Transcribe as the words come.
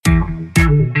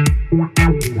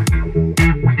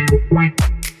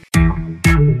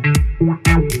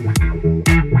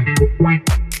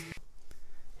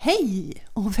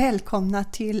och välkomna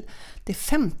till det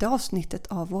 5:e avsnittet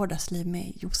av Vardagsliv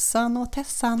med Jossan och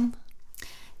Tessan.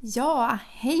 Ja,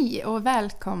 hej och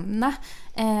välkomna.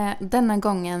 Denna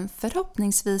gången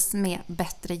förhoppningsvis med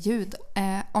bättre ljud.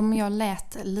 Om jag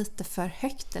lät lite för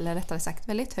högt, eller rättare sagt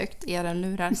väldigt högt, i era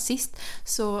lurar sist,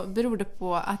 så beror det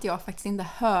på att jag faktiskt inte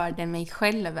hörde mig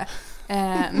själv.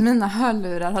 Mina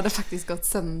hörlurar hade faktiskt gått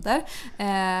sönder.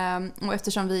 Och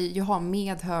eftersom vi ju har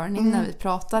medhörning när vi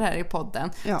pratar här i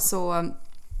podden,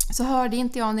 så hörde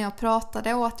inte jag när jag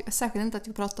pratade, och särskilt inte att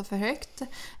jag pratade för högt,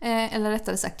 eller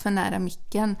rättare sagt för nära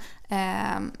micken.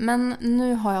 Men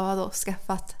nu har jag då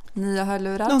skaffat nya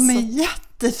hörlurar. De är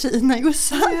jättefina,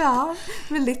 Jossan. Ja,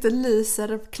 med lite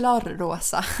lyser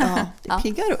klarrosa. Ja, det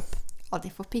piggar upp. Ja, det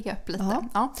får pigga upp lite.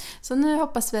 Ja. Så nu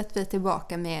hoppas vi att vi är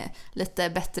tillbaka med lite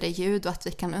bättre ljud och att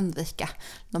vi kan undvika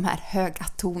de här höga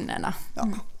tonerna. Ja,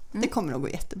 det kommer att gå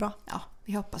jättebra. Ja,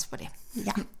 vi hoppas på det.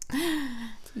 Ja.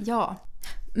 Ja.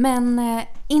 Men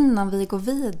innan vi går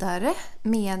vidare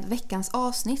med veckans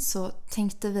avsnitt så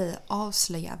tänkte vi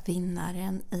avslöja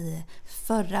vinnaren i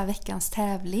förra veckans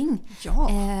tävling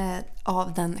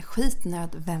av den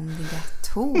skitnödvändiga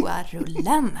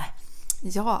toarullen.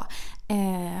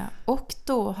 Och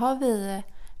då har vi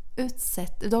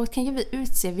då kan ju vi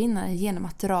utse vinnare genom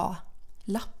att dra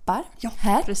lappar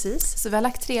här. Precis. Så vi har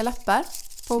lagt 3 lappar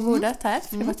på bordet här.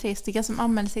 För det var 3 stycken som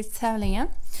anmälde sig till tävlingen.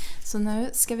 Så nu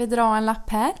ska vi dra en lapp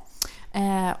här.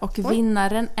 Och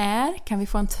vinnaren är... Kan vi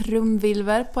få en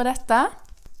trumvilver på detta?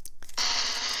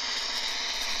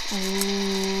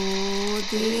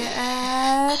 Det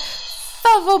är...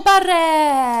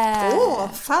 Favobarre!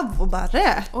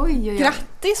 Favobarre! Oj.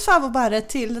 Grattis Favobarre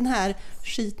till den här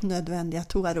skitnödvändiga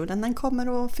toarullen. Den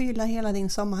kommer att fylla hela din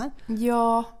sommar.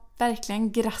 Ja,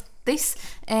 verkligen grattis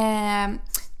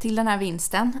till den här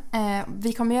vinsten.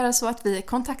 Vi kommer göra så att vi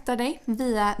kontaktar dig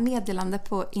via meddelande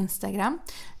på Instagram,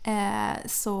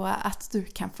 så att du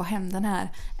kan få hem den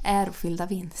här ärofyllda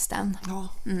vinsten. Ja.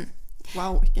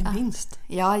 Wow, vilken vinst.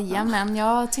 Jajamän,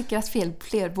 jag tycker att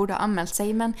fler borde ha anmält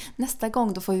sig, men nästa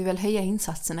gång då får vi väl höja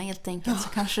insatserna helt enkelt, så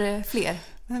kanske fler.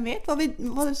 Men vet vad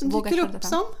det som dyker upp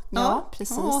som? Ja,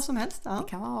 precis. Vad som helst. Ja. Det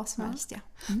kan vara vad som helst,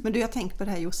 Men du, jag tänkt på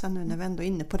det här, Jossan, nu när vi ändå är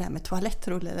inne på det här med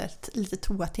toalettrull, eller lite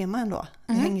toatema ändå.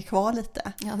 Det hänger kvar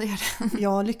lite. Ja, det gör det.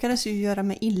 Jag lyckades ju göra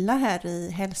mig illa här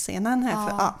i hälsenan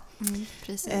här.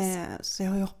 Precis. Så jag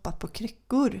har ju hoppat på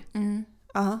kryckor.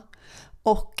 Ja.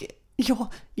 Och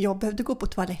jag behövde gå på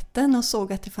toaletten och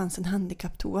såg att det fanns en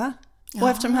handikapptoa. Och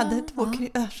eftersom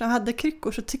jag hade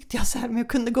kryckor så tyckte jag så här, men jag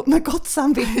kunde gå med gott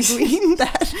samvete gå in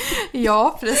där.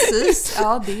 Ja, precis.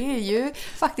 Ja, det är ju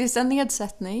faktiskt en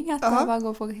nedsättning att behöva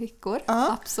gå på kryckor.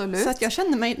 Ja. Absolut. Så att jag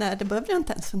kände mig, det behövde jag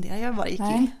inte ens fundera. Jag bara gick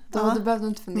in. Då behövde du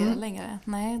inte fundera längre.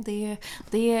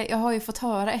 Nej, jag har ju fått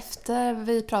höra efter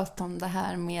vi pratade om det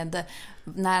här med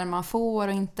när man får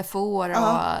och inte får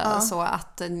och så,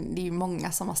 att det är ju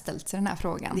många som har ställt sig den här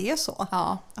frågan. Det är så?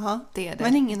 Ja, det är det.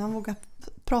 Men ingen har vågat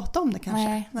prata om det kanske?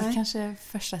 Nej, det är kanske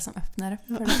första som öppnar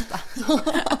upp för detta.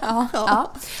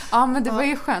 Ja, men det var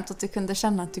ju skönt att du kunde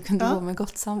känna att du kunde gå med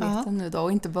gott samvete nu då,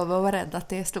 och inte bara vara rädd att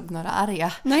det stod några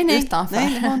arga utanför.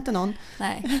 Nej, det var inte någon.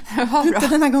 Nej, det var bra. Inte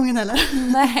den här gången heller.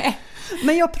 Nej.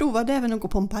 Men jag provade även att gå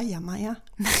på en bajamaja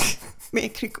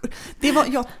med kryckor.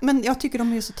 Men jag tycker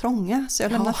de är så trånga, så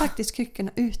jag lämnar faktiskt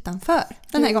kryckorna utanför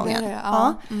den här gången.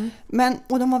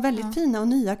 Och de var väldigt fina och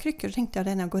nya kryckor. Då tänkte jag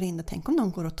när jag går in och tänk om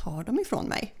någon går och tar dem ifrån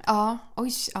mig.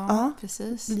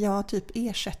 Precis. Blir jag typ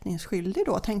ersättningsskyldig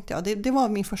då, tänkte jag. Det var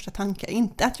min första tanke.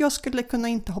 Inte att jag skulle kunna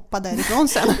inte hoppa därifrån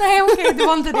sen. Nej, okej, det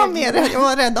var inte det. Jag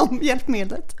var rädd om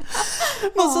hjälpmedlet.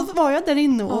 Och så var jag där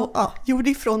inne och gjorde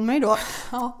ifrån mig då.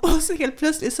 Och så helt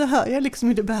plötsligt så hör jag liksom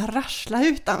hur det börjar rassla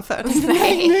utanför.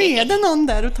 Nej, nu är det någon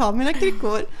där och tar mina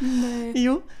kryckor. Nej.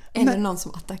 Jo. Eller någon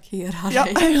som attackerar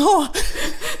dig.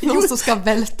 Någon som ska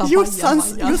välta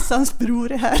Jossans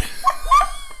bror är här.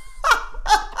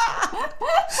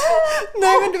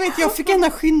 Nej, men du vet, jag fick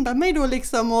gärna skynda mig då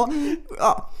liksom och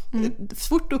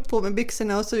fort upp på med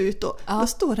byxorna och så ut, och då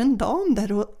står en dam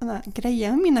där och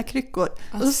grejer med mina kryckor.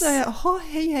 Och så säger jag,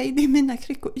 hej, det är mina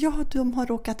kryckor. Ja, de har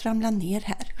råkat ramla ner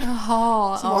här.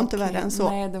 Jaha, så det var inte värre än så.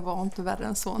 Nej, det var inte värre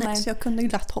än så. Nej, så jag kunde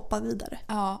glatt hoppa vidare.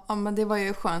 Ja, men det var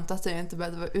ju skönt att du inte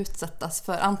behövde utsättas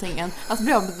för antingen att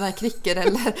bli av med dina kryckor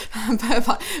eller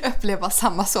behöva uppleva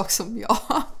samma sak som jag.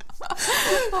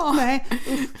 Nej,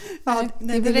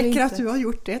 det räcker inte. Att du har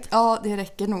gjort det. Ja, det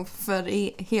räcker nog för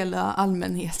hela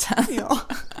allmänheten.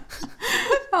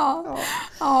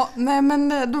 Nej,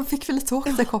 men då fick vi lite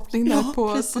återkoppling där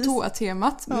på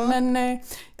toa-temat. Men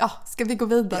ska vi gå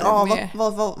vidare med...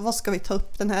 Vad ska vi ta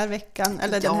upp den här veckan?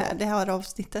 Eller det här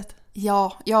avsnittet?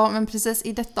 Ja, men precis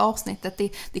i detta avsnittet,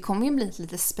 det kommer ju bli ett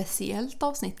lite speciellt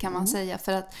avsnitt kan man säga,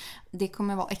 för att det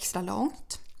kommer vara extra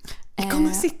långt. Vi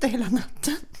kommer sitta hela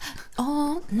natten.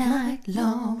 All night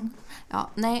long. Ja,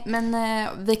 nej, men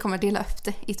vi kommer dela upp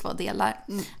det i 2 delar.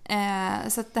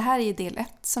 Så att det här är del 1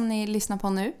 som ni lyssnar på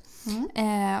nu.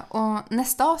 Och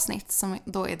nästa avsnitt som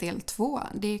då är del 2,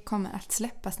 det kommer att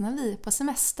släppas när vi är på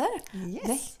semester. Yes.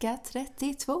 Vecka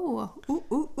 32.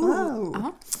 Wow.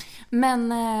 Ja. Men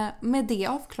med det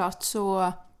avklart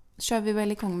så kör vi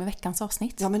väl igång med veckans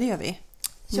avsnitt. Ja, men det gör vi.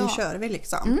 Nu kör vi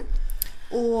liksom.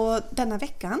 Och denna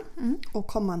veckan och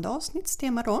kommande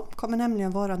avsnittstema då kommer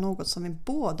nämligen vara något som vi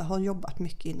båda har jobbat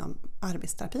mycket inom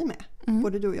arbetsterapi med.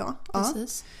 Både du och jag.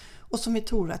 Precis. Och som vi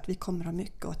tror att vi kommer ha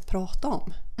mycket att prata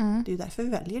om. Det är ju därför vi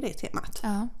väljer det temat.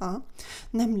 Ja.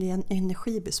 Nämligen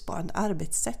energibesparande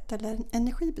arbetssätt eller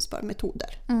energibesparande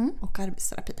metoder och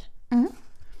arbetsterapi.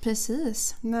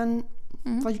 Precis. Men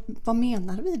vad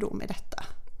menar vi då med detta?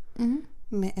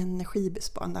 Med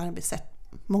energibesparande arbetssätt?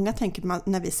 Många tänker man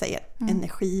när vi säger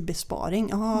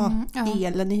energibesparing,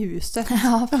 elen i huset.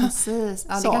 Ja, precis.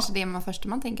 Ja, det är kanske det man först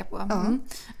man tänker på.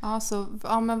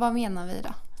 Men vad menar vi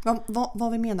då?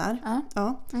 Vad vi menar?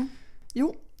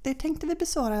 Jo, det tänkte vi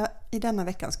besvara i denna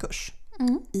veckans kurs.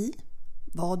 I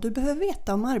vad du behöver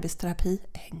veta om arbetsterapi,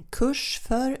 en kurs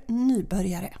för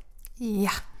nybörjare.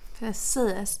 Ja,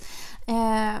 precis.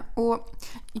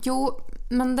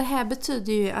 Men det här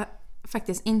betyder ju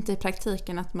faktiskt inte i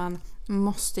praktiken att man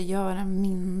måste göra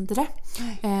mindre,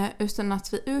 utan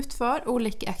att vi utför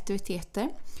olika aktiviteter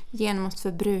genom att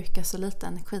förbruka så lite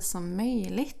energi som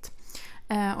möjligt.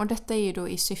 Och detta är ju då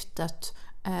i syfte att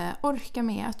orka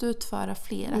med att utföra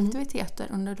fler aktiviteter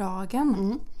under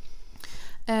dagen.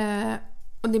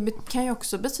 Och det kan ju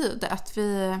också betyda att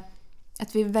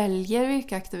vi väljer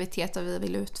vilka aktiviteter vi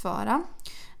vill utföra.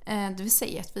 Det vill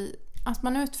säga att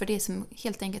man utför det som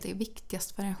helt enkelt är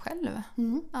viktigast för en själv.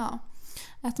 Ja.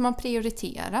 Att man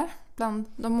prioriterar bland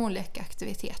de olika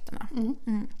aktiviteterna.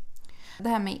 Det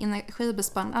här med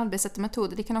energibesparande arbetssätt och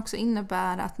metoder, det kan också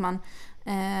innebära att man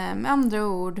med andra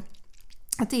ord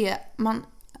att man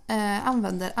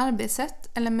använder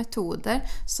arbetssätt eller metoder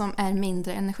som är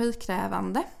mindre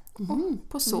energikrävande. Och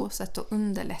på så sätt då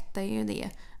underlättar ju det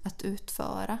att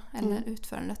utföra eller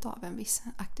utförandet av en viss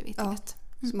aktivitet.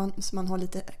 Ja. Så man har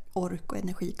lite ork och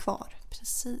energi kvar.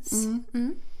 Precis.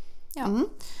 Ja.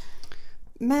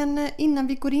 Men innan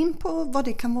vi går in på vad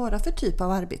det kan vara för typ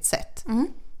av arbetssätt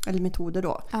eller metoder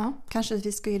då, kanske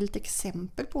vi ska ge lite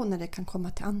exempel på när det kan komma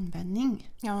till användning.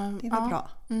 Det var bra.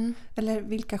 Eller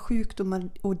vilka sjukdomar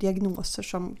och diagnoser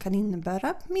som kan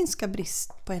innebära minskad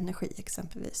brist på energi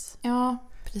exempelvis. Ja,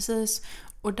 precis.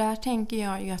 Och där tänker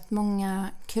jag ju att många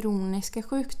kroniska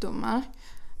sjukdomar,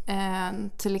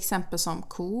 till exempel som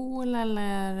KOL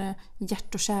eller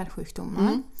hjärt- och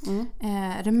kärlsjukdomar,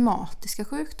 reumatiska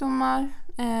sjukdomar,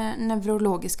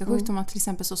 neurologiska sjukdomar till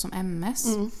exempel så som MS,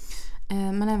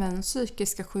 men även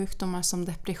psykiska sjukdomar som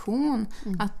depression,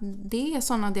 att det är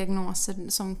sådana diagnoser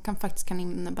som faktiskt kan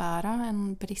innebära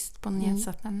en brist på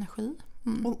nedsatt energi.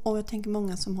 Och jag tänker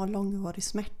många som har långvarig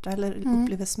smärta eller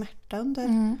upplever smärta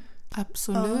under...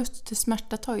 Absolut, det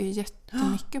smärta tar ju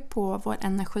jättemycket på vår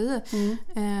energi.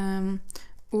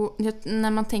 Och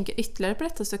när man tänker ytterligare på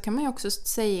detta så kan man ju också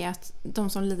säga att de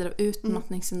som lider av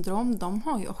utmattningssyndrom, de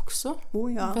har ju också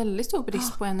väldigt stor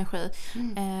brist på energi.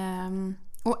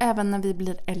 Och även när vi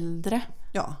blir äldre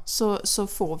så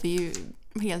får vi ju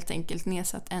helt enkelt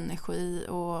nedsatt energi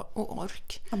och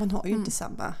ork. Ja, man har ju inte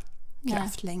samma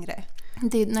kraft längre.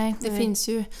 Det finns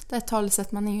ju det här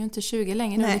talesätt, man är ju inte 20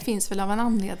 längre. Det finns väl av en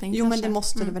anledning. Jo, men det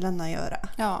måste det väl ändå göra.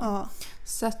 Ja.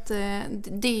 Så att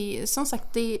det som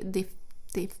sagt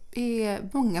det är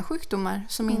många sjukdomar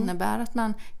som innebär att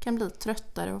man kan bli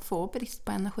tröttare och få brist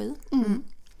på energi.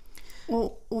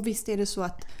 Och visst är det så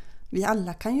att vi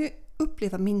alla kan ju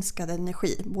uppleva minskad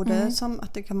energi. Både som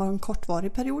att det kan vara en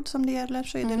kortvarig period som det gäller,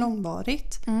 så är det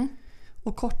långvarigt.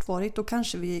 Och kortvarigt, då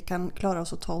kanske vi kan klara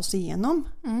oss att ta oss igenom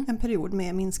en period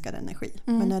med minskad energi.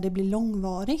 Men när det blir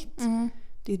långvarigt,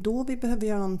 det är då vi behöver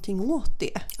göra någonting åt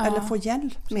det. Eller få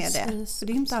hjälp med det. För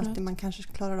det är inte alltid man kanske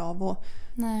klarar av att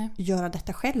göra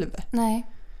detta själv.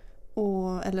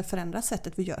 Eller förändra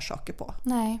sättet vi gör saker på.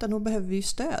 Utan då behöver vi ju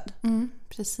stöd.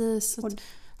 Precis. Och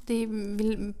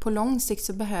på lång sikt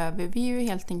så behöver vi ju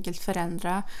helt enkelt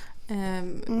förändra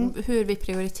hur vi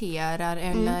prioriterar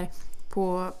eller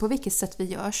på vilket sätt vi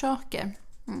gör saker.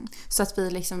 Så att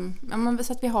vi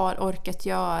så att vi har orkat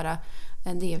göra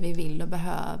det vi vill och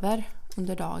behöver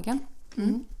under dagen.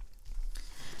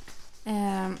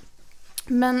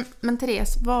 Men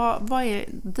Therese, vad är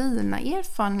dina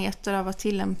erfarenheter av att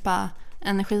tillämpa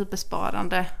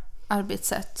energibesparande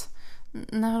arbetssätt.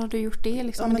 När har du gjort det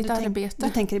liksom, i ditt arbete? Du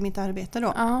tänker i mitt arbete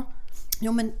då? Ja.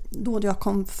 Jo, men då jag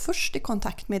kom först i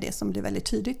kontakt med det som blev väldigt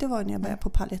tydligt, det var när jag började på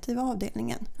palliativa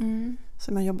avdelningen.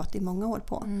 Som jag jobbat i många år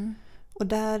på. Och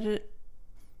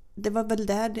det var väl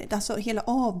där, alltså hela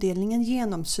avdelningen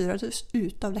genomsyrades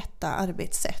ut av detta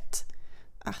arbetssätt.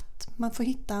 Att man får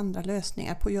hitta andra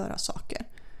lösningar på att göra saker.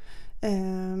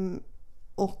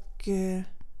 Och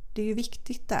det är ju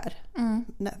viktigt där.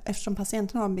 Eftersom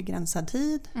patienten har en begränsad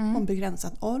tid och en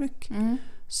begränsad ork,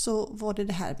 så var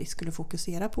det här vi skulle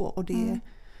fokusera på. Och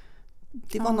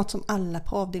det var något som alla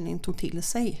på avdelningen tog till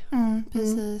sig.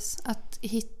 Precis. Att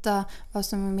hitta vad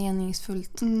som är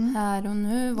meningsfullt här och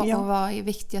nu. Och vad är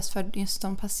viktigast för just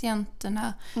de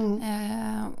patienterna.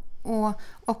 Och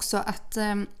också att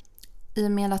i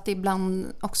och med att det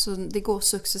ibland också det går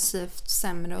successivt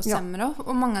sämre och sämre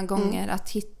och många gånger att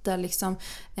hitta liksom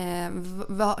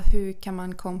hur kan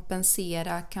man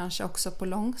kompensera kanske också på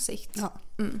lång sikt.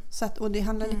 Så att, och det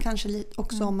handlar kanske lite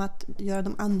också om att göra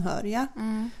dem anhöriga,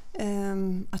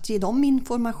 att ge dem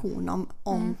information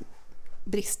om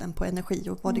bristen på energi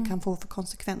och vad det kan få för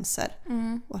konsekvenser,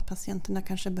 och att patienterna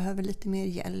kanske behöver lite mer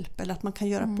hjälp, eller att man kan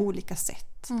göra på olika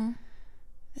sätt.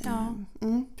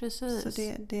 Precis. Så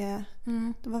det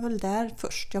var väl där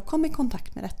först jag kom i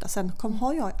kontakt med detta. Sen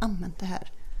har jag använt det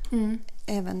här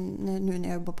även nu när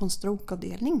jag jobbar på en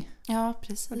strokeavdelning. Ja,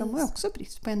 precis. För de har ju också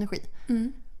brist på energi.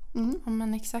 Ja,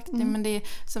 men exakt. Men det är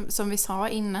som vi sa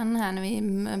innan här när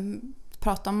vi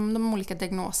pratade om de olika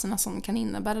diagnoserna som kan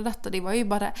innebära detta. Det var ju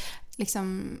bara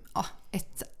liksom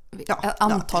ett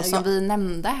antal som vi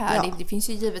nämnde här. Det finns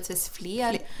ju givetvis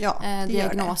fler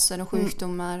diagnoser och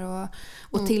sjukdomar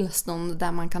och tillstånd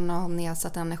där man kan ha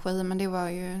nedsatt energi, men det var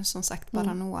ju som sagt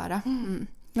bara några.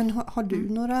 Men har du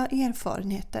några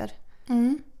erfarenheter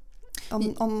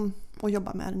om att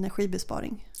jobba med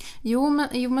energibesparing? Jo,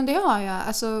 men det har jag.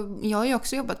 Alltså, jag har ju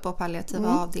också jobbat på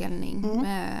palliativa avdelning,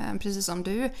 precis som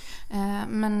du.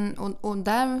 Och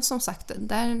där, som sagt,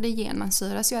 där det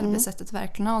genomsyras ju arbetssättet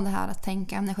verkligen av det här att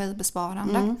tänka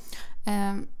energibesparande.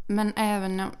 Men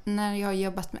även när jag har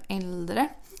jobbat med äldre,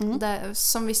 där,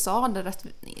 som vi sa, där att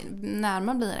när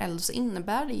man blir äldre så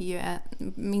innebär det ju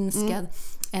minskad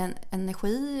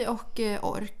energi och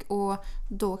ork, och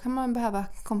då kan man behöva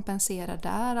kompensera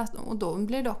där, och då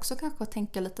blir det också kanske att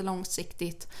tänka lite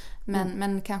långsiktigt,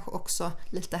 men kanske också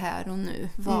lite här och nu.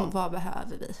 Vad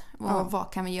behöver vi?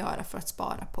 Vad kan vi göra för att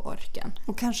spara på orken?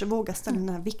 Och kanske våga ställa den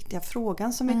här viktiga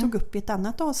frågan som vi tog upp i ett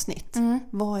annat avsnitt.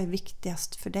 Vad är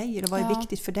viktigast för dig? Eller vad är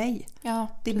viktigt för dig? Ja,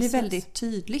 det blir väldigt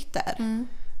tydligt där.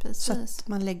 Precis. Så att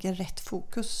man lägger rätt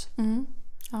fokus.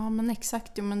 Ja, men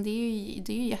exakt. Men det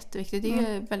är ju jätteviktigt. Det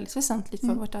är ju väldigt väsentligt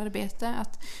för vårt arbete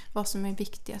att vad som är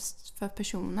viktigast för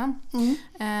personen.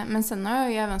 Men sen har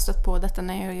jag ju även stött på detta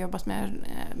när jag har jobbat med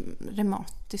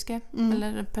reumatiska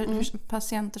eller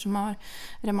patienter som har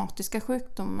reumatiska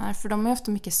sjukdomar. För de har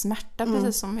ofta mycket smärta,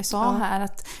 precis som vi sa här,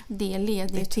 att det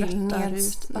leder till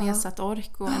nedsatt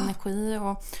ork och energi.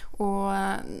 Och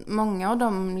många av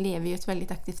dem lever ju ett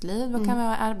väldigt aktivt liv och kan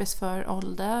vara arbetsför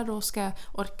ålder och ska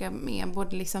orka med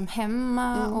både liksom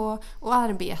hemma och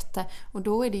arbete. Och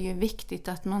då är det ju viktigt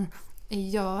att man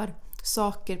gör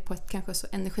saker på ett kanske så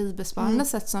energibesparande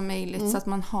sätt som möjligt, så att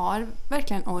man har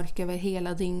verkligen ork över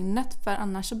hela dygnet, för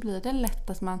annars så blir det lätt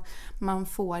att man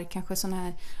får kanske sån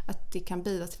här, att det kan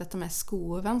bidra till att de här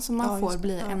skoven som man får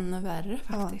blir ännu värre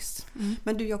faktiskt.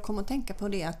 Men du, jag kommer att tänka på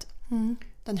det att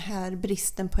den här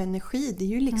bristen på energi, det är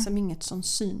ju liksom inget som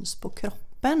syns på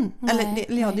kroppen.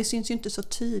 Det syns ju inte så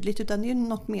tydligt, utan det är ju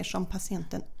något mer som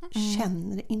patienten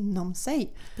känner inom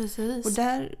sig. Precis. Och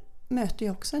där möter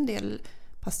jag också en del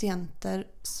patienter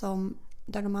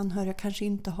där de anhöriga kanske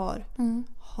inte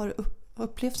har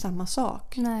upplevt samma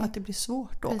sak. Att det blir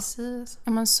svårt då. Precis.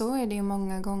 Ja, men så är det ju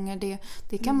många gånger.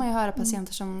 Det kan man ju höra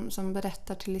patienter som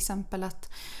berättar till exempel att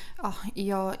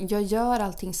jag gör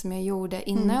allting som jag gjorde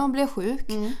innan jag blev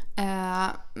sjuk,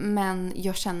 men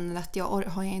jag känner att jag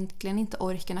har egentligen inte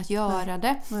orken att göra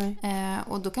det.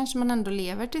 Och då kanske man ändå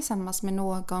lever tillsammans med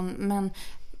någon, men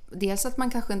dels att man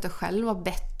kanske inte själv har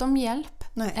bett om hjälp,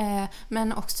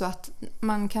 men också att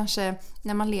man kanske,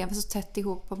 när man lever så tätt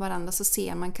ihop på varandra, så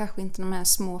ser man kanske inte de här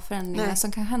små förändringarna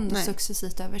som kan hända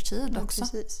successivt över tid också.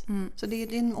 Precis. Så det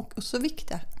är en också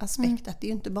viktig aspekt, att det är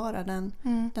ju inte bara den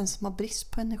som har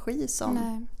brist på energi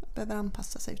som behöver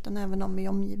anpassa sig, utan även de i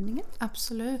omgivningen.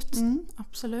 Absolut.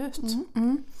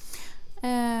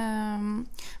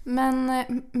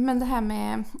 Men det här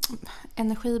med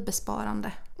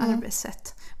energibesparande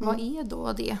arbetssätt, vad är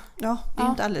då det? Ja, det är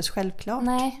inte alldeles självklart.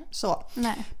 Nej. Så.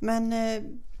 Nej. Men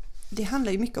det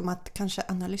handlar ju mycket om att kanske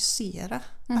analysera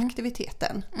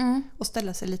aktiviteten och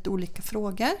ställa sig lite olika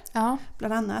frågor. Ja.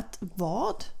 Bland annat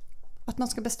att man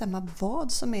ska bestämma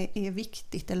vad som är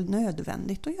viktigt eller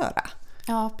nödvändigt att göra.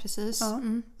 Ja, precis. Ja,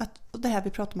 och det här vi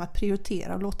pratar om att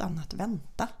prioritera och låta annat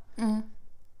vänta.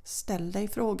 Ställ dig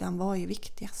frågan, vad är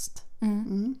viktigast?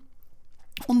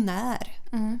 Och när?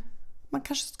 Man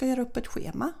kanske ska göra upp ett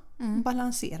schema.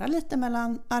 Balansera lite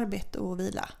mellan arbete och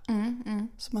vila.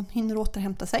 Så man hinner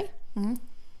återhämta sig.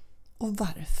 Och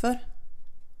varför?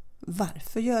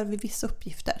 Varför gör vi vissa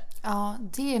uppgifter? Ja,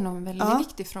 det är nog en väldigt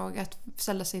viktig fråga att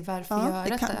ställa sig. Varför gör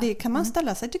jag detta? Det kan man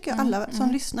ställa sig, tycker jag, alla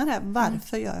som lyssnar här.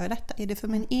 Varför gör jag detta? Är det för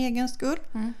min egen skull?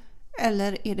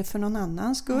 Eller är det för någon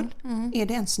annans skull? Är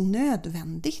det ens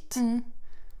nödvändigt?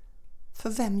 För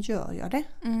vem gör jag det?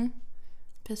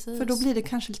 Precis. För då blir det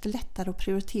kanske lite lättare att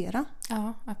prioritera.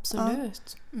 Ja,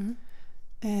 absolut.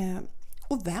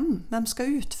 Och vem ska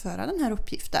utföra den här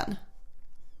uppgiften?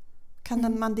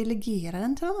 Kan man delegera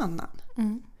den till någon annan?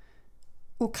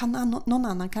 Och kan någon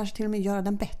annan kanske till och med göra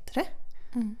den bättre?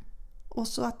 Och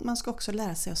så att man ska också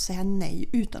lära sig att säga nej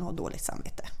utan att ha dåligt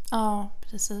samvete. Ja,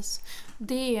 precis.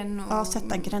 Det är nog... Ja,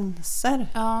 sätta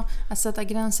gränser. Ja, att sätta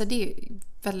gränser, det är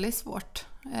väldigt svårt.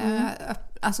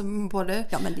 Alltså både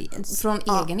från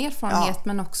egen erfarenhet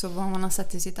men också vad man har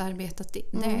sett i sitt arbete.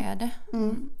 Det är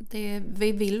det.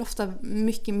 Vi vill ofta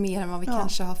mycket mer än vad vi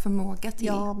kanske har förmåga till.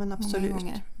 Ja, men absolut.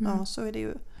 Ja, så är det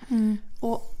ju.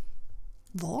 Och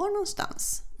var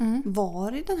någonstans?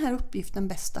 Var är den här uppgiften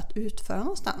bäst att utföra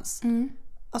någonstans?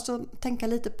 Alltså tänka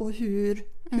lite på hur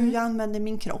jag använder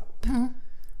min kropp.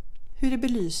 Hur är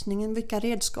belysningen? Vilka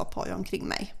redskap har jag omkring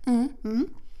mig?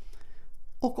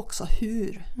 Och också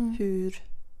hur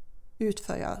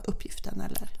utför jag uppgiften?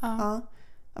 Eller? Ja.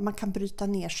 Man kan bryta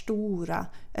ner stora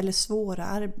eller svåra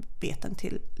arbeten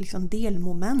till liksom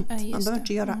delmoment. Man behöver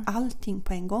inte göra allting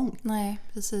på en gång. Nej,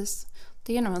 precis.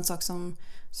 Det är nog en sak som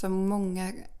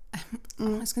många,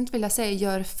 jag ska inte vilja säga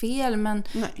gör fel,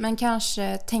 men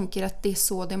kanske tänker att det är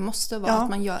så det måste vara, att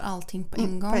man gör allting på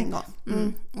en gång.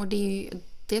 Och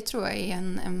det tror jag är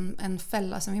en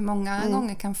fälla som vi många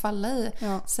gånger kan falla i.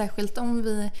 Särskilt om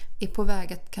vi är på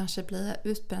väg att kanske bli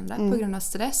utbrända på grund av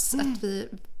stress. Att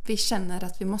vi känner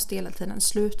att vi måste hela tiden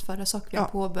slutföra saker vi har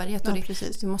påbörjat. Och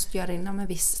vi måste göra det inom en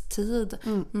viss tid.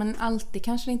 Men alltid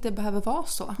kanske det inte behöver vara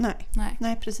så.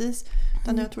 Nej, precis.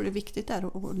 Jag tror det är viktigt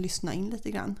där att lyssna in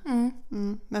lite grann.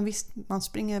 Men visst, man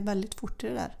springer väldigt fort i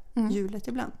det där hjulet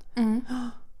ibland.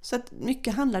 Så att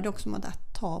mycket handlar det också om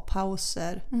att ta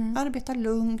pauser, arbeta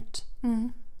lugnt.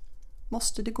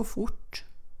 Måste det gå fort?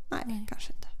 Nej,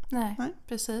 kanske inte. Nej,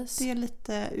 precis. Det är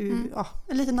lite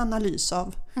en liten analys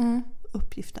av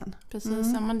uppgiften.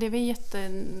 Precis, men det är väl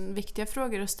jätteviktiga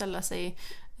frågor att ställa sig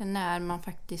när man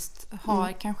faktiskt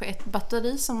har kanske ett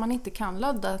batteri som man inte kan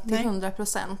ladda till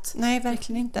 100%. Nej,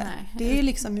 verkligen inte. Det är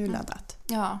liksom urladdat.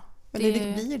 Ja. Eller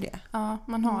det blir det. Ja,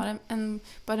 man har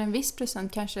bara en viss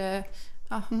procent, kanske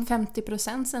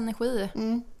 50% energi.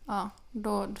 Ja,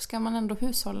 då ska man ändå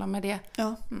hushålla med det.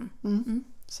 Ja.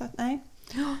 Så att, nej.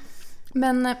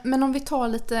 Men om vi tar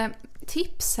lite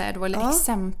tips här då, eller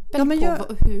exempel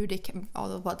på hur det kan,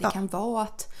 vad det kan vara,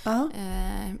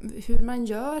 hur man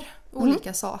gör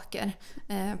olika saker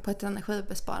på ett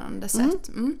energibesparande sätt.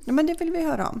 Ja, men det vill vi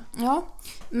höra om. Ja,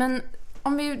 men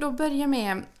om vi då börjar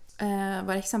med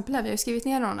våra exempel här, vi har skrivit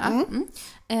ner några.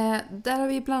 Där har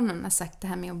vi bland annat sagt det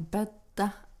här med att bädda,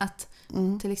 att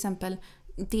till exempel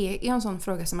det är en sån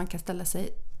fråga som man kan ställa sig: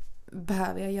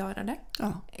 behöver jag göra det?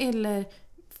 Eller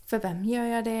för vem gör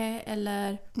jag det?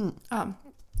 Eller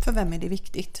för vem är det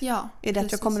viktigt? Ja, är det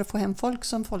att jag kommer att få hem folk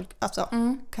som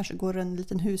kanske går en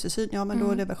liten husesyn? Ja, men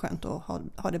då är det väl skönt att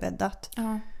ha det bäddat.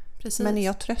 Ja, precis. Men är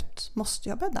jag trött, måste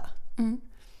jag bädda?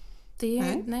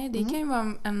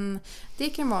 Det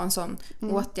kan vara en sån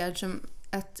åtgärd som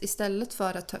att istället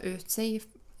för att ta ut sig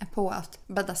på att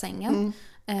bädda sängen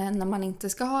när man inte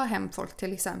ska ha hem folk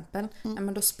till exempel,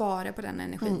 men då sparar jag på den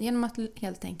energin genom att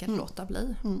helt enkelt låta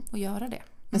bli och göra det.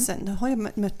 Men sen har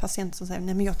jag mött patienter som säger: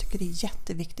 nej, men jag tycker det är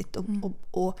jätteviktigt att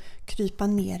krypa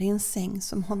ner i en säng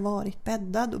som har varit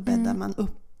bäddad, och bäddar man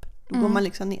upp, då går man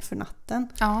liksom ner för natten.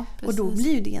 Ja, och då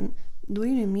blir det då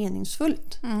är det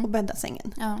meningsfullt att bädda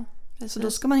sängen. Ja, så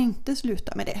då ska man inte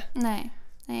sluta med det. Nej,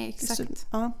 exakt.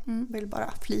 Så, vill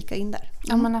bara flika in där.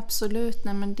 Ja, men absolut.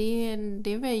 Nej, men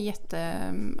det är väl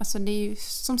alltså det är ju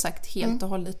som sagt helt och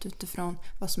hållet utifrån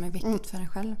vad som är viktigt för en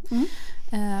själv.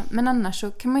 Men annars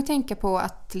så kan man ju tänka på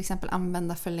att till exempel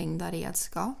använda förlängda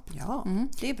redskap. Ja,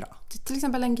 det är bra. Till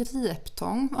exempel en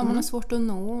griptång om man har svårt att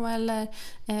nå, eller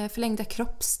förlängda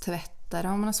kroppstvättar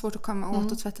om man har svårt att komma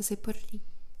åt och tvätta sig på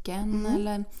ryggen,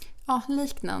 eller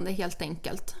liknande helt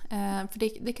enkelt.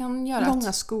 För det kan göra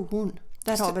långa skohorn.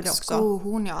 Där har vi det också.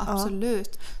 Skohorn, ja,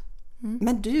 absolut.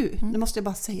 Men du, nu måste jag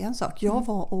bara säga en sak. Jag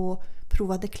var och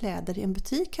provade kläder i en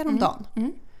butik häromdagen.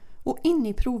 Och inne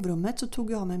i provrummet så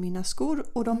tog jag med mina skor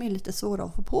och de är lite svåra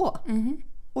att få på.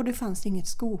 Och det fanns inget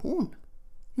skohorn.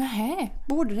 Nej.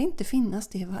 Borde det inte finnas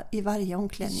det i varje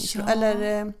omklädningsrum?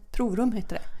 Eller provrum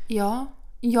heter det.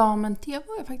 Ja, men det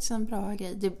var ju faktiskt en bra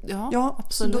grej. Ja,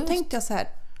 absolut. Så då tänkte jag så här,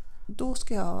 då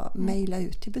ska jag mejla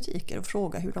ut till butiker och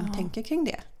fråga hur de tänker kring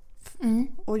det.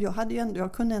 Och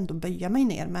jag kunde ändå böja mig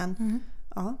ner, men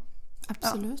ja.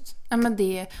 Absolut. Ja, men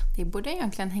det borde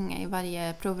egentligen hänga i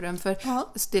varje provrum. För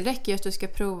det räcker ju att du ska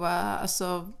prova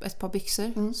ett par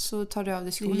byxor, så tar du av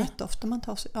dig skorna. Det är jätteofta man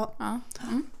tar sig. Ja,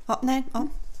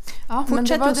 men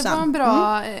det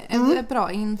var en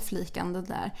bra inflikande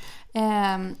där.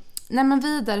 Nej, men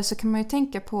vidare så kan man ju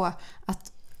tänka på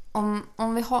att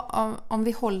om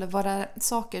vi håller våra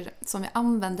saker som vi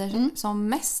använder som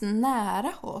mest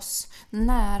nära oss,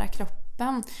 nära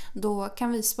kroppen, då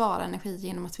kan vi spara energi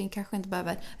genom att vi kanske inte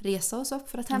behöver resa oss upp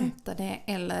för att hämta det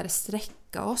eller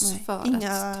sträcka oss för att ta.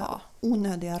 Inga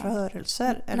onödiga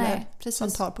rörelser eller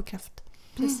som tar på kraft.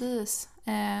 Precis.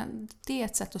 Det är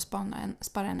ett sätt att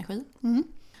spara energi.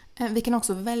 Vi kan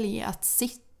också välja att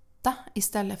sitta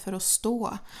istället för att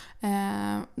stå.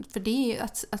 För det är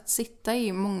att sitta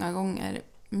är man gånger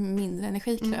mindre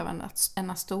energikrävande än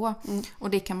att stå. Och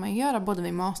det kan man göra både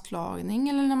vid matlagning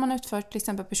eller när man utför till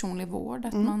exempel personlig vård.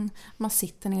 Att man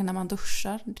sitter ner när man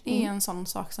duschar. Det är en sån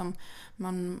sak som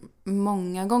man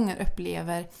många gånger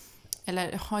upplever,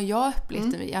 eller har jag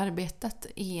upplevt i arbetet,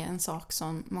 är en sak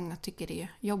som många tycker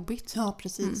är jobbigt. Ja,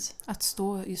 precis. Att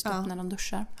stå just upp när de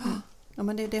duschar. Ja,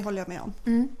 men det håller jag med om.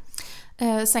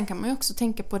 Sen kan man ju också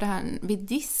tänka på det här vid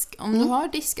disk. Om du har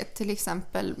diskat till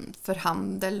exempel för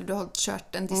hand eller du har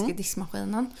kört en disk i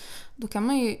diskmaskinen, då kan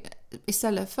man ju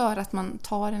istället för att man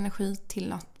tar energi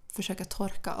till att försöka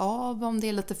torka av om det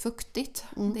är lite fuktigt,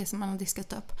 det som man har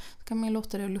diskat upp, då kan man ju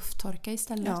låta det lufttorka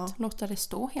istället. Ja. Låta det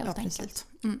stå helt enkelt.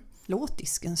 Låt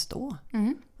disken stå.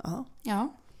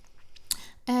 Ja.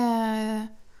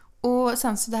 Och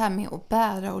sen så det här med att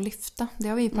bära och lyfta, det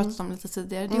har vi ju pratat om lite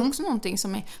tidigare. Det är också någonting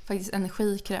som är faktiskt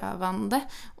energikrävande.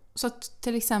 Så att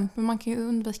till exempel man kan ju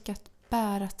undvika att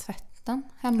bära tvätten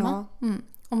hemma.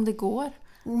 Om det går.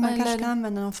 Och man kanske kan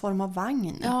använda någon form av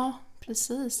vagn. Ja,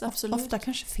 precis. Absolut. Ofta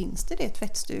kanske finns det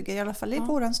tvättstugor. I alla fall i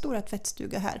våran stora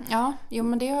tvättstuga här. Ja,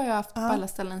 men det har jag haft på alla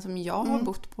ställen som jag har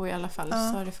bott på i alla fall. Så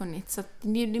har det funnits. Så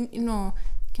det är nog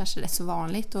kanske rätt så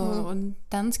vanligt. Och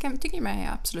den tycker jag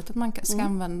absolut att man ska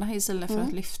använda istället för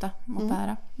att lyfta och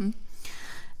bära.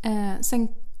 Sen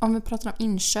om vi pratar om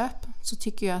inköp, så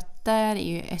tycker jag att där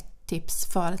är ju ett tips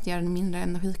för att göra det mindre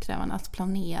energikrävande att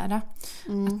planera.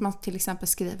 Att man till exempel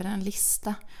skriver en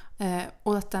lista.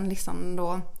 Och att den listan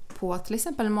då på till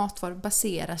exempel matvaror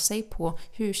baserar sig på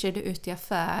hur ser det ut i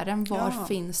affären, var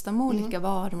finns de olika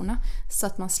varorna, så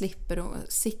att man slipper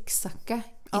att zigzacka in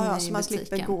i butiken. Så man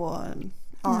slipper gå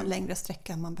längre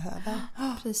sträcka än man behöver.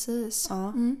 Precis.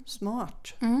 Ja,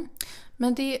 smart.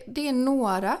 Men det är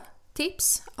några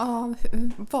tips av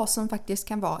vad som faktiskt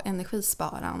kan vara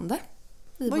energisparande.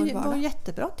 Det var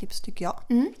jättebra tips tycker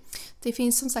jag. Det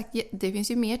finns som sagt, det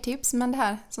finns ju mer tips, men det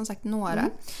här som sagt några.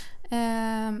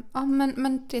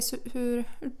 Men Therese,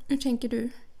 hur tänker du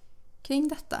kring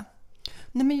detta?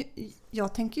 Nej, men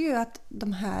jag tänker ju att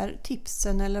de här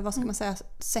tipsen, eller vad ska man säga,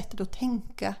 sättet att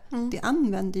tänka, det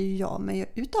använder ju jag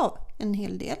mig utav en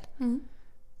hel del. Till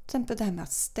exempel det här med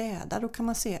att städa, då kan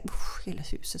man se hela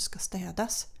huset ska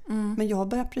städas. Men jag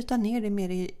börjar bryta ner det mer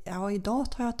i,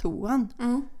 idag tar jag toan.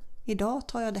 Idag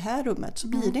tar jag det här rummet, så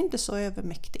blir det inte så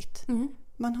övermäktigt.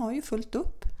 Man har ju fullt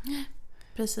upp.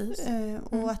 Precis.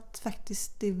 Och att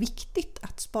faktiskt det är viktigt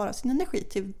att spara sin energi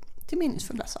till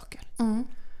meningsfulla saker.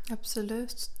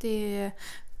 Absolut.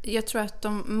 Jag tror att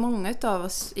många av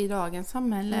oss i dagens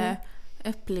samhälle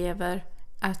upplever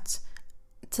att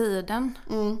tiden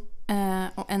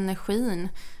och energin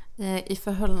i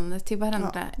förhållande till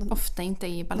varandra ofta inte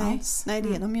är i balans. Nej,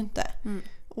 det är de ju inte.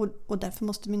 Och därför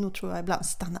måste vi nog, tror jag, ibland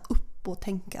stanna upp och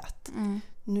tänka att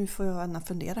nu får jag gärna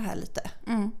fundera här lite.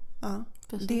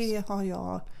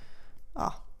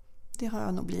 Det har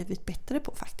jag nog blivit bättre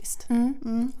på faktiskt.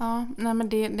 Ja, nej, men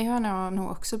det har jag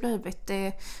nog också blivit.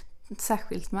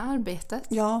 Särskilt med arbetet.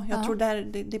 Ja, jag tror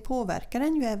det påverkar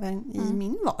en ju även i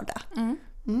min vardag.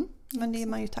 Men det är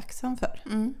man ju tacksam för.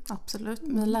 Absolut.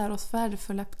 Vi lär oss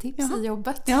värdefulla tips i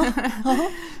jobbet.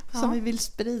 Som vi vill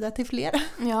sprida till fler.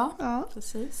 Ja,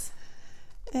 precis.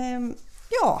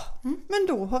 Men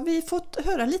då har vi fått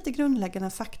höra lite grundläggande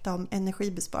fakta om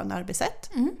energibesparande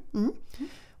arbetssätt.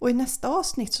 Och i nästa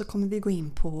avsnitt så kommer vi gå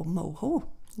in på Moho.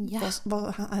 Ja.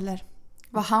 Vad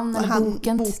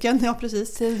boken ja,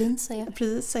 precis. säger.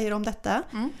 Precis, säger om detta.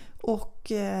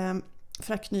 Och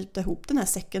för att knyta ihop den här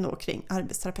säcken då kring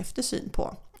arbetsterapeuters syn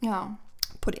på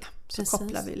det. Så precis.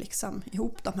 kopplar vi liksom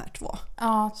ihop de här två.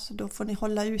 Ja. Så då får ni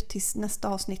hålla ut tills nästa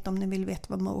avsnitt om ni vill veta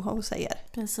vad Moho säger.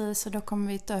 Precis, och då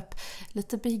kommer vi ta upp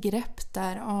lite begrepp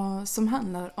där som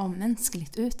handlar om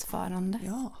mänskligt utförande.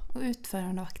 Ja. Och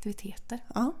utförande av aktiviteter.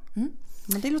 Ja,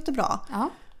 men det låter bra. Ja.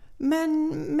 Men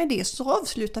med det så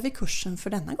avslutar vi kursen för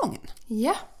denna gången.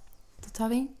 Ja, då tar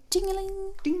vi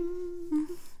jingeling. Ding.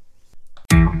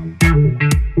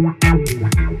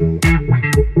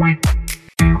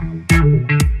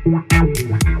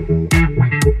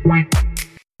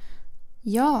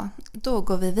 Ja, då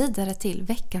går vi vidare till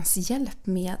veckans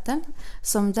hjälpmedel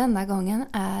som denna gången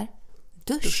är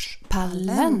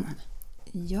duschpallen.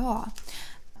 Ja,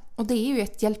 och det är ju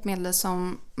ett hjälpmedel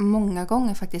som många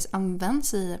gånger faktiskt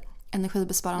används i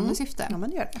energibesparande syfte. Ja, men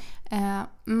det gör det.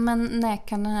 Men när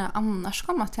kan den här annars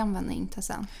komma till användning,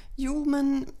 Tessan? Jo,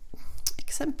 men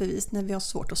exempelvis när vi har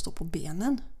svårt att stå på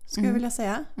benen, skulle jag vilja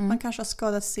säga. Man kanske har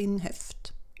skadat sin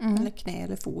höft, eller knä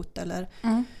eller fot, eller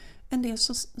en del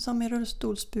som är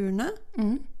rullstolsburna.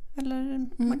 Eller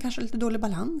man kanske har lite dålig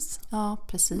balans. Ja,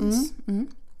 precis.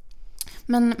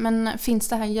 Men finns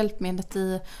det här hjälpmedlet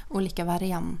i olika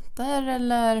varianter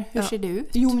eller hur ser det ut?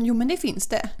 Jo, men det finns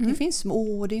det. Det finns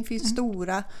små och det finns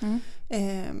stora.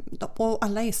 Och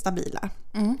alla är stabila.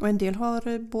 Och en del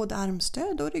har både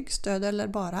armstöd och ryggstöd eller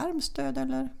bara armstöd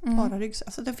eller bara ryggstöd.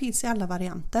 Alltså det finns i alla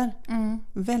varianter.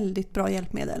 Väldigt bra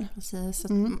hjälpmedel. Precis.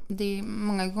 Det är,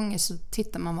 många gånger så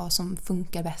tittar man vad som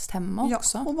funkar bäst hemma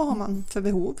också. Ja, och vad har man för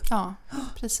behov. Ja,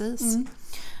 precis.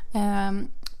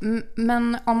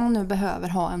 Men om man nu behöver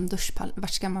ha en duschpall,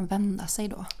 vart ska man vända sig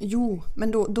då? Jo,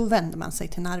 men då vänder man sig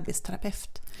till en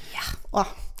arbetsterapeut. Ja.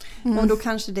 Och då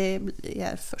kanske det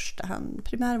är första hand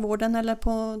primärvården eller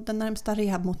på den närmsta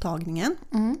rehabmottagningen.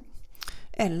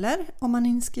 Eller om man är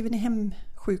inskriven i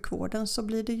hemsjukvården så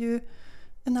blir det ju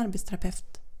en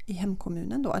arbetsterapeut i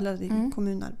hemkommunen då, eller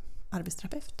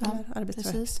kommunarbetsterapeut eller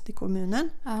arbetsterapeut i kommunen.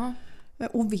 Ja.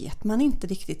 Och vet man inte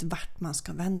riktigt vart man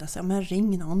ska vända sig, men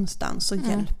ring någonstans så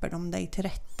hjälper de dig till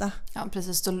rätta. Ja,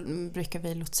 precis. Då brukar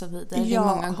vi lotsa vidare. Det är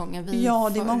många gånger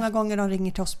det är många gånger de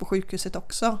ringer till oss på sjukhuset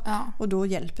också. Ja. Och då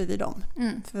hjälper vi dem.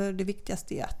 För det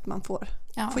viktigaste är att man får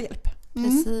hjälp.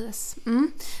 Precis.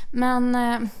 Men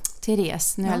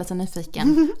Therese, nu är jag lite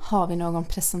nyfiken. Har vi någon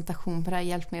presentation på det här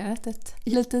hjälpmedlet? Ett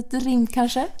litet rim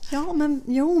kanske? Ja, men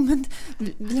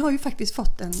vi har ju faktiskt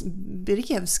fått en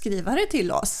brevskrivare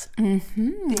till oss.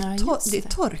 Det är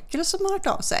Torkel som har hört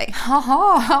av sig.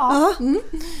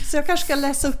 Så jag kanske ska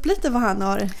läsa upp lite vad han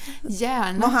har.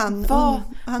 Gärna.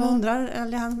 Han undrar,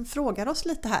 eller han frågar oss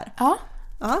lite här. Ja.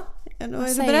 Är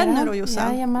du beredd nu då,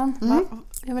 Jossan? Jajamän.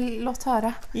 Jag vill låta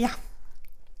höra. Ja.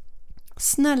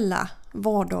 Snälla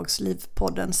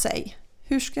Vardagslivpodden, säg.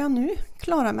 Hur ska jag nu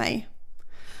klara mig?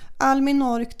 All min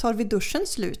ork tar vid duschen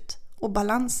slut och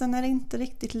balansen är inte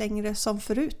riktigt längre som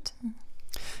förut.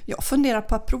 Jag funderar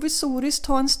på att provisoriskt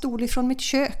ta en stol ifrån mitt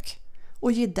kök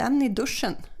och ge den i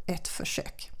duschen ett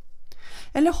försök.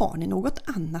 Eller har ni något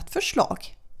annat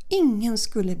förslag? Ingen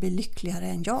skulle bli lyckligare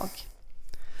än jag.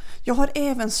 Jag har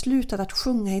även slutat att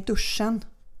sjunga i duschen,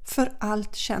 för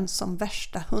allt känns som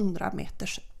värsta 100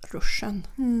 meters ruschen.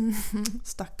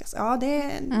 Stackars. Ja, det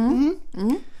är...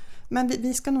 Men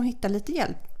vi ska nog hitta lite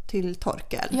hjälp till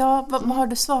Torkel. Ja, vad har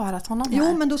du svarat honom här?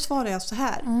 Jo, men då svarar jag så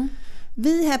här.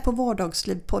 Vi här på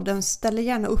Vardagslivpodden ställer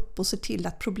gärna upp och ser till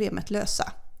att problemet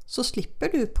lösa. Så slipper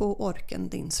du på orken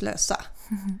din slösa.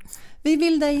 Vi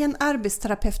vill dig en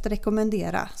arbetsterapeut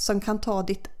rekommendera som kan ta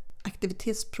ditt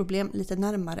aktivitetsproblem lite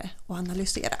närmare och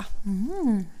analysera.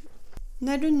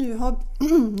 När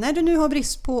du nu har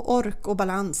brist på ork och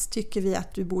balans tycker vi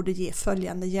att du borde ge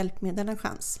följande hjälpmedel en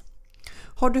chans.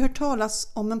 Har du hört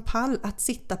talas om en pall att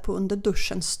sitta på under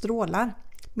duschens strålar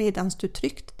medan du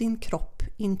tryckt din kropp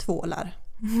in tvålar?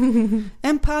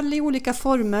 En pall i olika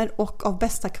former och av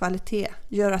bästa kvalitet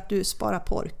gör att du sparar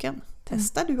på orken.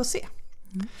 Testa du och se.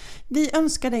 Vi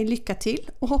önskar dig lycka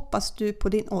till och hoppas du på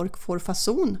din ork får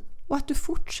fason och att du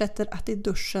fortsätter att i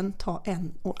duschen ta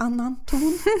en och annan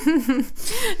ton.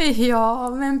 Ja,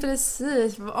 men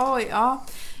precis. Oj, ja.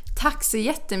 Tack så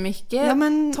jättemycket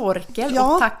Torkel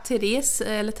och tack Therese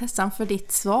eller Tessan för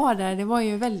ditt svar där. Det var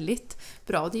ju väldigt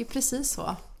bra. Det är ju precis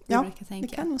så vi brukar tänka.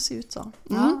 Det kan nog se ut så.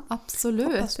 Ja,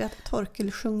 absolut. Hoppas vi att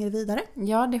Torkel sjunger vidare.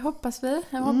 Ja, det hoppas vi.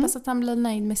 Jag hoppas att han blir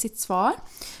nöjd med sitt svar.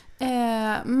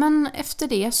 Men efter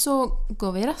det så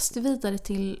går vi rast vidare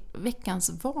till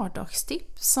veckans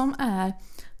vardagstips som är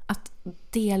att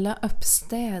dela upp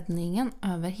städningen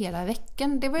över hela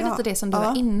veckan. Det var ju lite det som du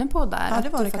var inne på där. Ja, det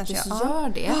var att det du kanske. faktiskt gör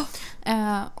det.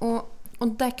 Och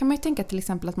där kan man ju tänka till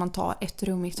exempel att man tar ett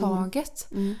rum i taget.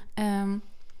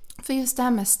 För just det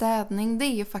här med städning, det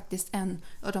är ju faktiskt en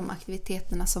av de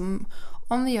aktiviteterna som,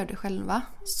 om vi gör det själva,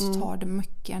 så tar det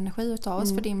mycket energi utav oss.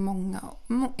 För det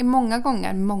är många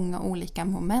gånger många olika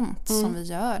moment som vi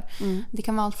gör. Det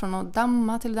kan vara allt från att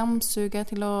damma till dammsuga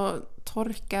till att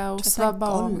torka och svabba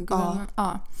av.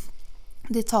 Ja.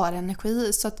 Det tar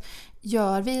energi. Så att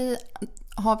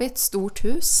har vi ett stort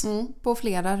hus på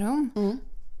flera rum,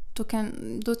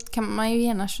 då kan man ju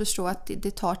genast förstå att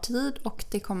det tar tid och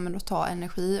det kommer att ta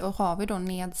energi. Och har vi då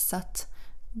nedsatt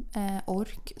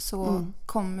ork så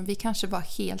kommer vi kanske vara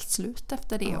helt slut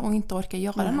efter det och inte orka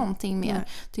göra någonting mer. Nej.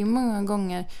 Det är många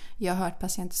gånger jag har hört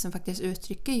patienter som faktiskt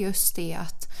uttrycker just det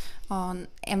att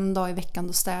en dag i veckan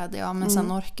då städar jag men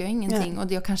sen orkar jag ingenting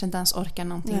och jag kanske inte ens orkar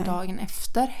någonting dagen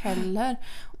efter heller.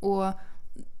 Och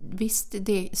visst,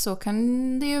 så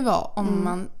kan det ju vara om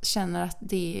man känner att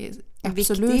det är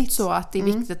absolut viktigt. Så att det är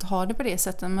viktigt att ha det på det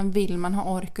sättet, men vill man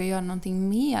ha ork och göra någonting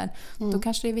mer då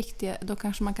kanske det är viktigt, då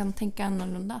kanske man kan tänka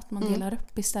annorlunda, att man delar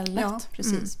upp istället. Ja,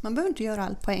 precis. Man behöver inte göra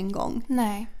allt på en gång.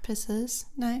 Nej, precis.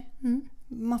 Nej.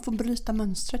 Man får bryta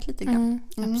mönstret lite grann.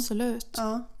 Absolut.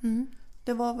 Ja.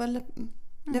 Det var väl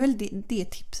det är väl det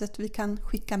tipset vi kan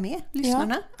skicka med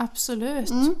lyssnarna. Ja,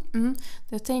 absolut.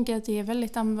 Jag tänker att det är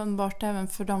väldigt användbart även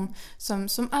för de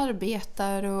som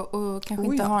arbetar och kanske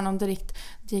inte har någon direkt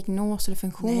diagnos eller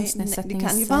funktionsnedsättning. Det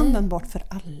kan ju vara användbart för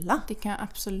alla. Det kan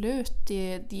absolut.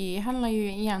 Det handlar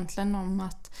ju egentligen om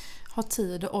att ha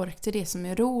tid och ork till det som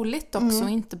är roligt också, och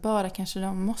inte bara kanske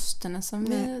de måstena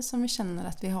som vi känner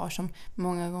att vi har, som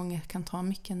många gånger kan ta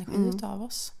mycket energi utav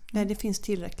oss. Nej, det finns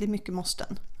tillräckligt mycket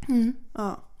måsten.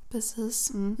 Ja.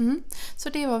 Precis. Så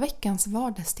det var veckans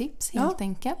vardagstips helt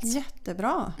enkelt.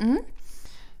 Jättebra.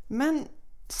 Men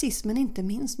sist men inte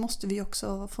minst måste vi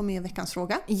också få med veckans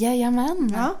fråga.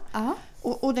 Jajamän. Ja.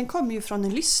 Och den kommer ju från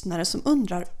en lyssnare som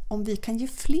undrar om vi kan ge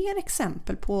fler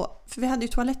exempel på, för vi hade ju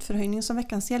toalettförhöjning som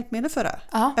veckans hjälpmedel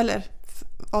eller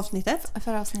avsnittet.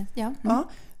 Förra avsnittet, ja. Ja.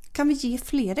 Kan vi ge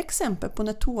fler exempel på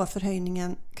när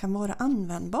toaförhöjningen kan vara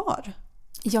användbar?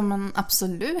 Ja, men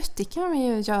absolut, det kan vi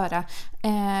ju göra.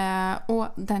 Och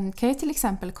den kan ju till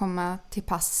exempel komma till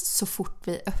pass så fort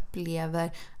vi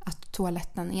upplever att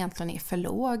toaletten egentligen är för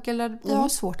låg, eller vi har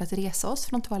svårt att resa oss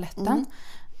från toaletten.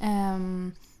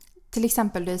 Till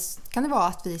exempel kan det vara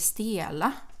att vi är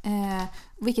stela,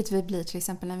 vilket vi blir till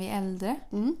exempel när vi är äldre.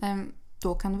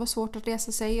 Då kan det vara svårt att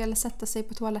resa sig eller sätta sig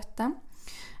på toaletten.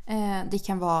 Det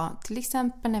kan vara till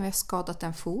exempel när vi har skadat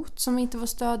en fot som vi inte får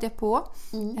stödja på.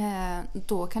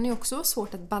 Då kan det också vara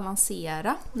svårt att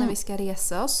balansera när vi ska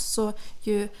resa oss. Så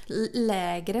ju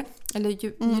lägre eller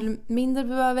ju mindre vi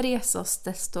behöver resa oss,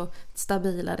 desto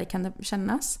stabilare kan det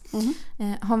kännas.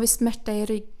 Har vi smärta i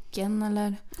ryggen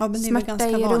eller smärta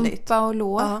i rumpa och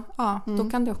lår, då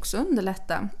kan det också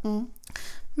underlätta.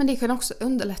 Men det kan också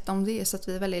underlätta om det är så att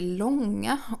vi är väldigt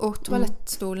långa och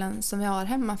toalettstolen som vi har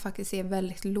hemma faktiskt är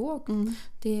väldigt låg.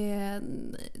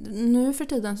 Nu för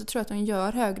tiden så tror jag att de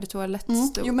gör högre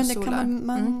toalettstolar. Jo, men det kan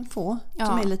man få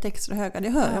som är lite extra höga. Det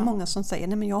hör jag många som säger,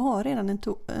 nej men jag har redan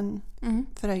en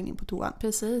förhöjning på toan.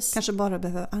 Precis. Kanske bara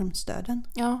behöver armstöden.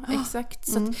 Ja, exakt.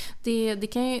 Så att det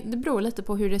beror lite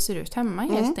på hur det ser ut hemma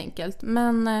helt enkelt.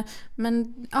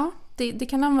 Men ja, det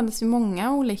kan användas i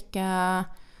många olika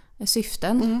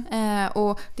syften.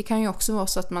 Och det kan ju också vara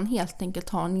så att man helt enkelt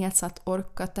har nedsatt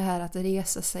ork, att det här att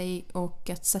resa sig och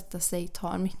att sätta sig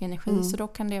tar mycket energi, så då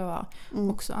kan det vara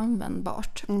också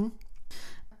användbart.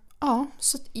 Ja,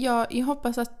 så jag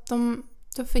hoppas att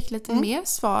du fick lite mer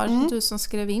svar, du som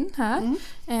skrev in här,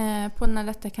 på när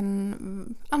detta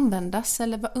kan användas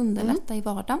eller vad underlätta i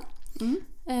vardagen.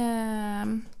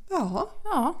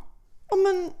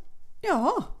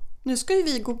 Nu ska ju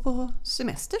vi gå på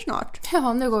semester snart.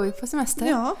 Ja, nu går vi på semester.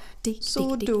 Ja,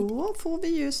 då får vi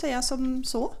ju säga som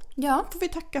så. Ja. Får vi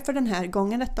tacka för den här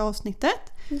gången, detta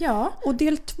avsnittet. Ja. Och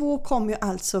del 2 kommer ju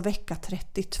alltså vecka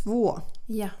 32.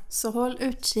 Ja, så håll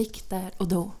utkik där och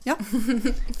då. Ja.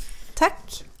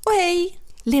 Tack och hej!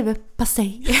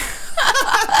 Leverpastej.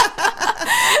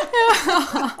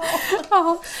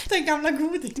 Den gamla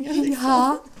godingen liksom.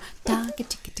 Ja.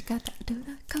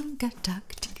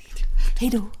 Hej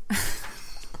då!